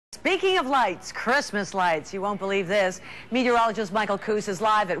Speaking of lights, Christmas lights, you won't believe this. Meteorologist Michael Coos is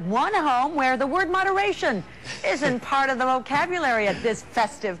live at one home where the word moderation isn't part of the vocabulary at this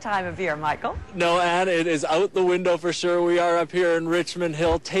festive time of year, Michael. No, Anne, it is out the window for sure. We are up here in Richmond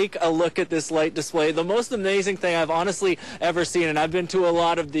Hill. Take a look at this light display. The most amazing thing I've honestly ever seen, and I've been to a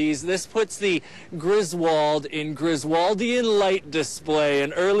lot of these, this puts the Griswold in Griswoldian light display.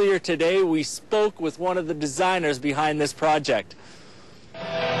 And earlier today, we spoke with one of the designers behind this project.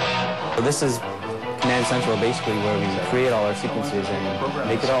 So this is Command Central, basically, where we create all our sequences and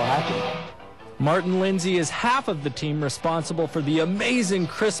make it all happen. Martin Lindsay is half of the team responsible for the amazing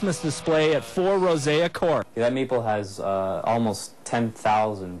Christmas display at 4 Rosea Court. That maple has almost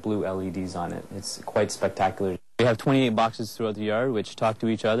 10,000 blue LEDs on it. It's quite spectacular. We have 28 boxes throughout the yard which talk to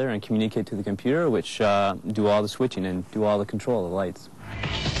each other and communicate to the computer, which do all the switching and do all the control of the lights.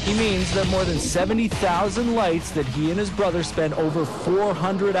 He means that more than 70,000 lights that he and his brother spent over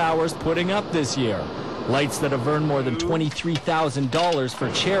 400 hours putting up this year. Lights that have earned more than $23,000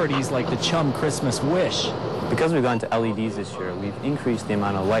 for charities like the Chum Christmas Wish. Because we've gone to LEDs this year, we've increased the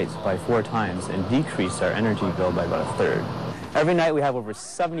amount of lights by 4 times and decreased our energy bill by about a third. Every night we have over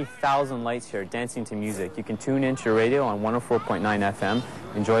 70,000 lights here dancing to music. You can tune into your radio on 104.9 FM,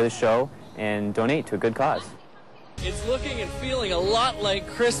 enjoy the show, and donate to a good cause. It's looking and feeling a lot like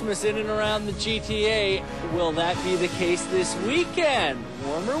Christmas in and around the GTA. Will that be the case this weekend?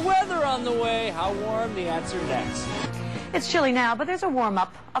 Warmer weather on the way. How warm? The answer next. It's chilly now, but there's a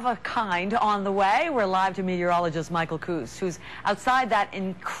warm-up of a kind on the way. We're live to meteorologist Michael Coos, who's outside that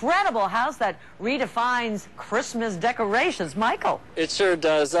incredible house that redefines Christmas decorations. Michael. It sure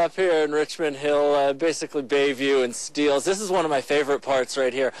does. Up here in Richmond Hill, basically Bayview and Steeles. This is one of my favorite parts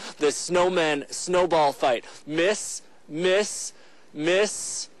right here. The snowman snowball fight. Miss, miss,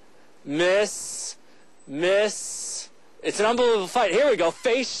 miss, miss, miss. It's an unbelievable fight. Here we go.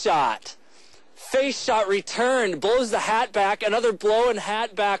 Face shot. Face shot returned, blows the hat back, another blow and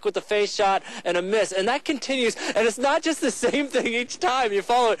hat back with the face shot and a miss. And that continues, and it's not just the same thing each time. You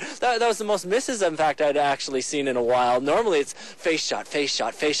follow it. That was the most misses, in fact, I'd actually seen in a while. Normally it's face shot, face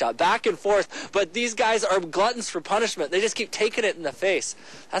shot, face shot, back and forth. But these guys are gluttons for punishment. They just keep taking it in the face.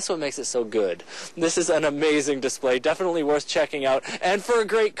 That's what makes it so good. This is an amazing display, definitely worth checking out. And for a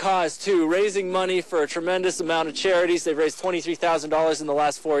great cause, too, raising money for a tremendous amount of charities. They've raised $23,000 in the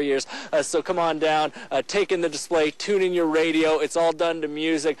last 4 years. So come on down, take in the display, tune in your radio. It's all done to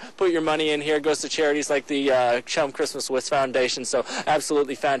music. Put your money in here. It goes to charities like the Chum Christmas Wish Foundation. So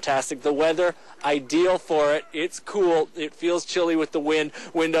absolutely fantastic. The weather, ideal for it. It's cool. It feels chilly with the wind.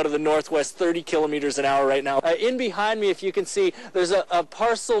 Wind out of the northwest, 30 kilometers an hour right now. In behind me, if you can see, there's a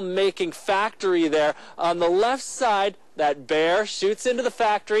parcel making factory there. On the left side, that bear shoots into the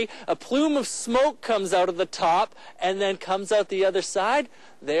factory, a plume of smoke comes out of the top, and then comes out the other side.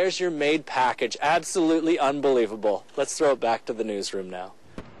 There's your made package. Absolutely unbelievable. Let's throw it back to the newsroom now.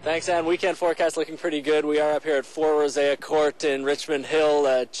 Thanks, Ann. Weekend forecast looking pretty good. We are up here at 4 Rosea Court in Richmond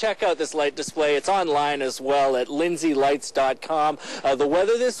Hill. Check out this light display. It's online as well at Lindsaylights.com. The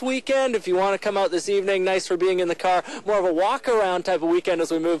weather this weekend, if you want to come out this evening, nice for being in the car. More of a walk-around type of weekend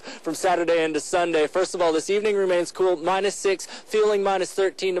as we move from Saturday into Sunday. First of all, this evening remains cool. -6, feeling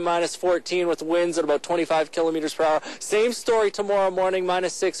 -13 to -14 with winds at about 25 kilometers per hour. Same story tomorrow morning,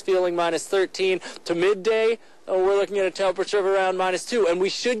 -6, feeling -13 to midday. We're looking at a temperature of around -2, and we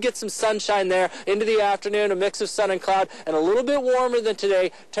should get some sunshine there into the afternoon, a mix of sun and cloud, and a little bit warmer than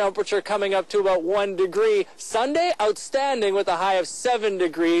today, temperature coming up to about 1 degree. Sunday, outstanding with a high of 7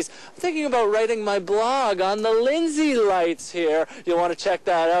 degrees. I'm thinking about writing my blog on the Lindsay Lights here. You'll want to check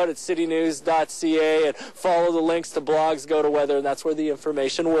that out at citynews.ca and follow the links to blogs, go to weather, and that's where the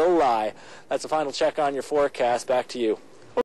information will lie. That's a final check on your forecast. Back to you.